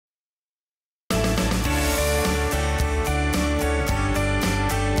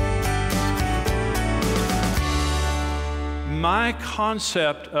my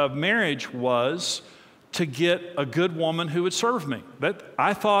concept of marriage was to get a good woman who would serve me.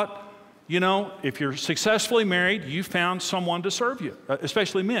 I thought, you know, if you're successfully married, you found someone to serve you,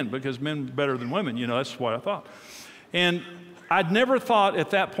 especially men, because men are better than women. You know, that's what I thought. And I'd never thought at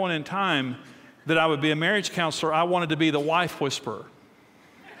that point in time that I would be a marriage counselor. I wanted to be the wife whisperer.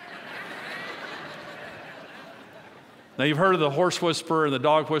 Now, you've heard of the horse whisperer and the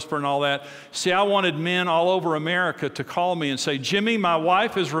dog whisperer and all that. See, I wanted men all over America to call me and say, Jimmy, my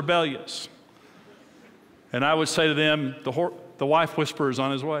wife is rebellious. And I would say to them, the wife whisperer is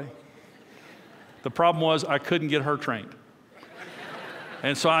on his way. The problem was I couldn't get her trained.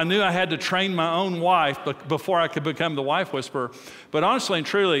 And so I knew I had to train my own wife before I could become the wife whisperer. But honestly and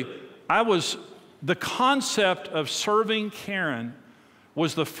truly, the concept of serving Karen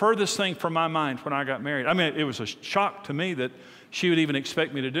was the furthest thing from my mind when I got married. I mean, it was a shock to me that she would even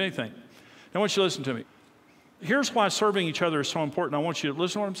expect me to do anything. Now, I want you to listen to me. Here's why serving each other is so important. I want you to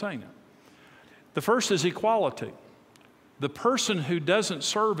listen to what I'm saying now. The first is equality. The person who doesn't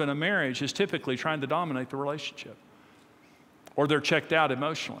serve in a marriage is typically trying to dominate the relationship, or they're checked out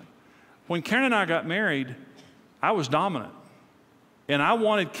emotionally. When Karen and I got married, I was dominant, and I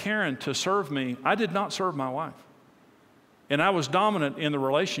wanted Karen to serve me. I did not serve my wife. And I was dominant in the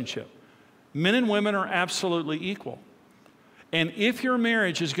relationship. Men and women are absolutely equal. And if your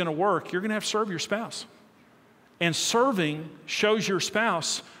marriage is going to work, you're going to have to serve your spouse. And serving shows your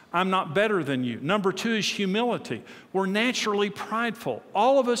spouse, I'm not better than you. Number two is humility. We're naturally prideful.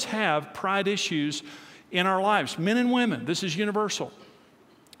 All of us have pride issues in our lives, men and women. This is universal.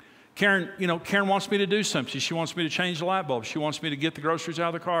 Karen wants me to do something. She wants me to change the light bulb. She wants me to get the groceries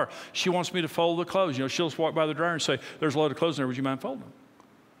out of the car. She wants me to fold the clothes. You know, she'll just walk by the dryer and say, there's a load of clothes in there. Would you mind folding them?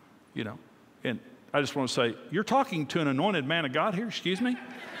 You know, and I just want to say, you're talking to an anointed man of God here, excuse me?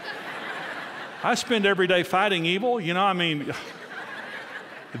 I spend every day fighting evil. You know, I mean,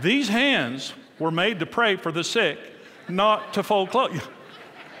 these hands were made to pray for the sick, not to fold clothes.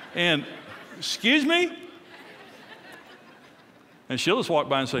 And, excuse me? And she'll just walk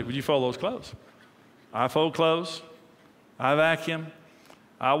by and say, would you fold those clothes? I fold clothes. I vacuum.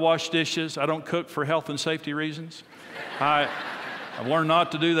 I wash dishes. I don't cook for health and safety reasons. I've learned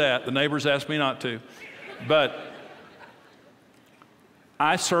not to do that. The neighbors ask me not to. But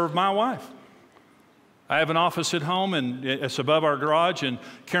I serve my wife. I have an office at home, and it's above our garage, and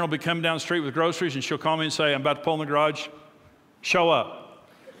Karen will be coming down the street with groceries, and she'll call me and say, I'm about to pull in the garage. Show up.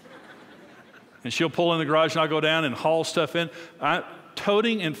 And she'll pull in the garage, and I'll go down and haul stuff in.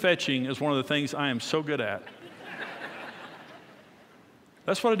 Toting and fetching is one of the things I am so good at.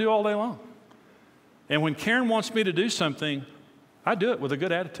 That's what I do all day long. And when Karen wants me to do something, I do it with a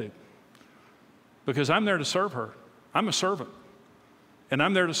good attitude, because I'm there to serve her. I'm a servant, and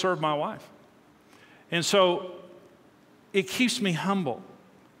I'm there to serve my wife. And so it keeps me humble.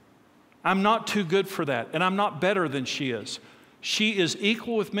 I'm not too good for that, and I'm not better than she is. She is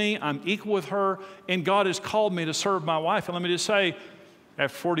equal with me, I'm equal with her, and God has called me to serve my wife. And let me just say,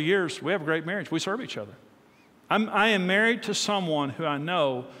 after 40 years, we have a great marriage. We serve each other. I am married to someone who I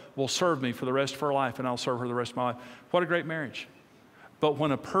know will serve me for the rest of her life, and I'll serve her the rest of my life. What a great marriage. But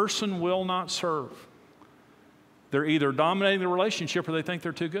when a person will not serve, they're either dominating the relationship or they think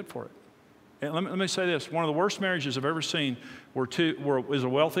they're too good for it. And let me say this, one of the worst marriages I've ever seen was a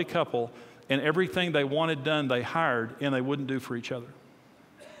wealthy couple, and everything they wanted done, they hired, and they wouldn't do for each other.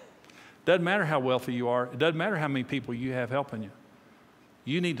 Doesn't matter how wealthy you are. It doesn't matter how many people you have helping you.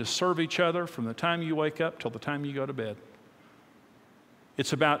 You need to serve each other from the time you wake up till the time you go to bed.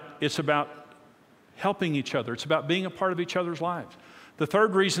 It's about helping each other. It's about being a part of each other's lives. The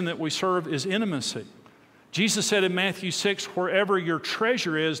third reason that we serve is intimacy. Jesus said in Matthew 6, wherever your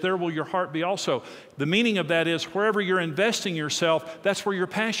treasure is, there will your heart be also. The meaning of that is wherever you're investing yourself, that's where your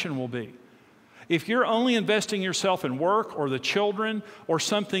passion will be. If you're only investing yourself in work or the children or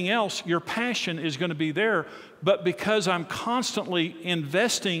something else, your passion is going to be there. But because I'm constantly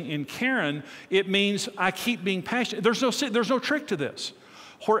investing in Karen, it means I keep being passionate. There's no trick to this.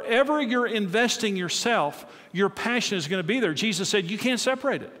 Wherever you're investing yourself, your passion is going to be there. Jesus said you can't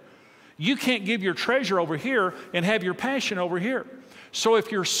separate it. You can't give your treasure over here and have your passion over here. So if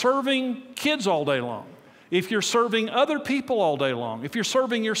you're serving kids all day long, if you're serving other people all day long, if you're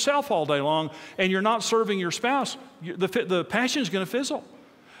serving yourself all day long, and you're not serving your spouse, the passion is going to fizzle.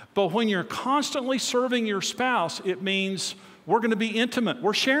 But when you're constantly serving your spouse, it means we're going to be intimate.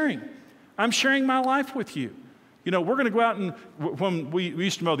 We're sharing. I'm sharing my life with you. You know, we're going to go out and, when we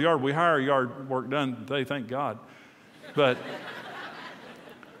used to mow the yard, we hire yard work done today, thank God. But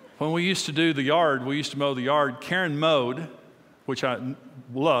when we used to do the yard, we used to mow the yard. Karen mowed, which I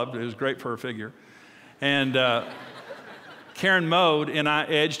loved. It was great for her figure. And Karen mowed and I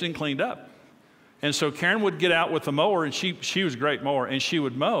edged and cleaned up. And so Karen would get out with the mower, and she was a great mower, and she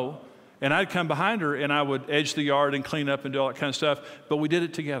would mow, and I'd come behind her and I would edge the yard and clean up and do all that kind of stuff, but we did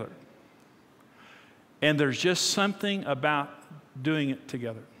it together. And there's just something about doing it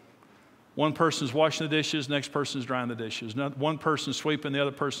together. One person's washing the dishes, next person's drying the dishes. One person's sweeping, the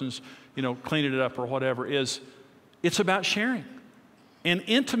other person's, cleaning it up or whatever. It's about sharing. And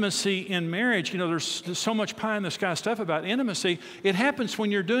intimacy in marriage, there's so much pie in the sky stuff about intimacy. It happens when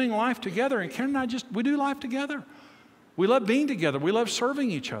you're doing life together. And Karen and I we do life together. We love being together. We love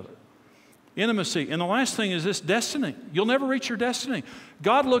serving each other. Intimacy. And the last thing is this: destiny. You'll never reach your destiny.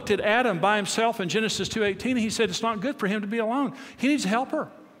 God looked at Adam by himself in Genesis 2:18, and he said it's not good for him to be alone. He needs a helper.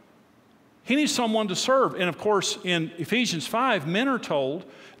 He needs someone to serve. And of course, in Ephesians 5, men are told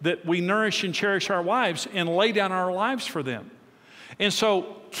that we nourish and cherish our wives and lay down our lives for them. And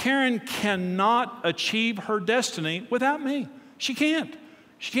so Karen cannot achieve her destiny without me. She can't.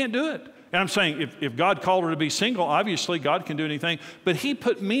 She can't do it. And I'm saying if God called her to be single, obviously God can do anything. But he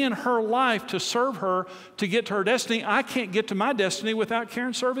put me in her life to serve her, to get to her destiny. I can't get to my destiny without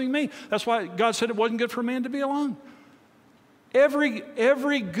Karen serving me. That's why God said it wasn't good for a man to be alone.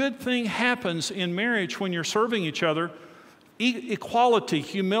 Every good thing happens in marriage when you're serving each other. Equality,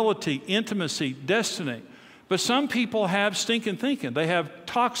 humility, intimacy, destiny. But some people have stinking thinking. They have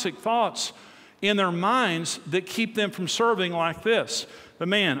toxic thoughts in their minds that keep them from serving like this. But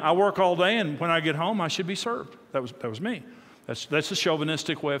man, I work all day, and when I get home, I should be served. That was me. That's a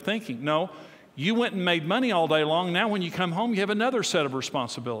chauvinistic way of thinking. No, you went and made money all day long. Now when you come home, you have another set of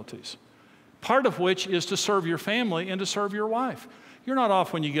responsibilities, part of which is to serve your family and to serve your wife. You're not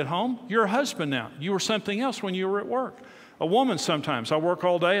off when you get home. You're a husband now. You were something else when you were at work. A woman sometimes. I work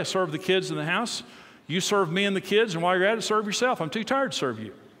all day. I serve the kids in the house. You serve me and the kids, and while you're at it, serve yourself. I'm too tired to serve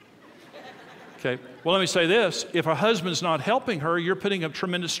you. Okay, well, let me say this. If a husband's not helping her, you're putting a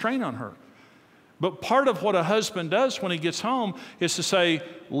tremendous strain on her. But part of what a husband does when he gets home is to say,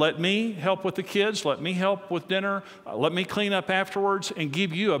 let me help with the kids, let me help with dinner, let me clean up afterwards, and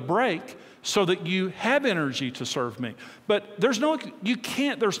give you a break so that you have energy to serve me. But there's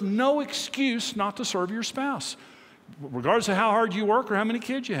no excuse not to serve your spouse, regardless of how hard you work or how many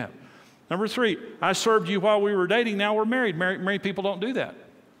kids you have. Number 3, I served you while we were dating. Now we're married. Married people don't do that.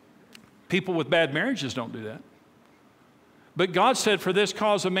 People with bad marriages don't do that. But God said, for this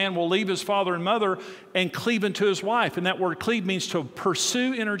cause a man will leave his father and mother and cleave unto his wife. And that word cleave means to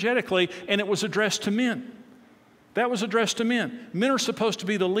pursue energetically, and it was addressed to men. That was addressed to men. Men are supposed to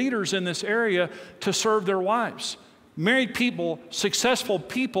be the leaders in this area to serve their wives. Married people, successful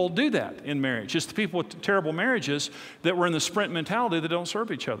people do that in marriage. It's the people with terrible marriages that were in the sprint mentality that don't serve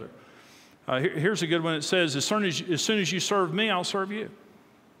each other. Here's a good one. It says, as soon as you serve me, I'll serve you.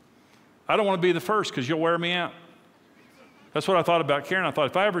 I don't want to be the first because you'll wear me out. That's what I thought about Karen. I thought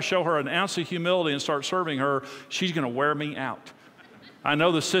if I ever show her an ounce of humility and start serving her, she's going to wear me out. I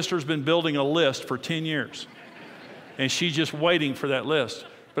know the sister's been building a list for 10 years, and she's just waiting for that list.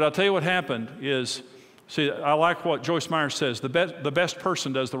 But I'll tell you what happened is, see, I like what Joyce Meyer says, the best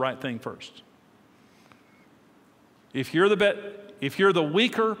person does the right thing first. If you're the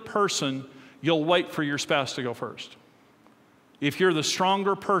weaker person, you'll wait for your spouse to go first. If you're the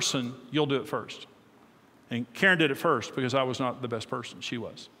stronger person, you'll do it first. And Karen did it first because I was not the best person. She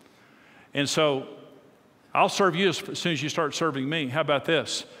was. And so I'll serve you as soon as you start serving me. How about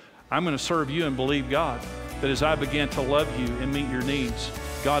this? I'm going to serve you and believe God that as I begin to love you and meet your needs,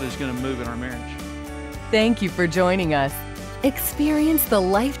 God is going to move in our marriage. Thank you for joining us. Experience the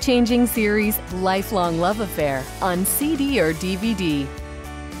life-changing series Lifelong Love Affair on CD or DVD.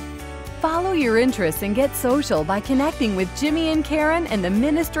 Follow your interests and get social by connecting with Jimmy and Karen and the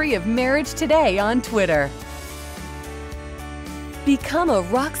Ministry of Marriage Today on Twitter. Become a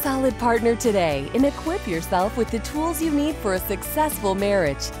rock-solid partner today and equip yourself with the tools you need for a successful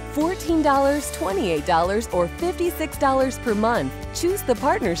marriage. $14, $28, or $56 per month. Choose the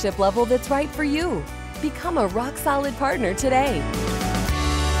partnership level that's right for you. Become a rock-solid partner today.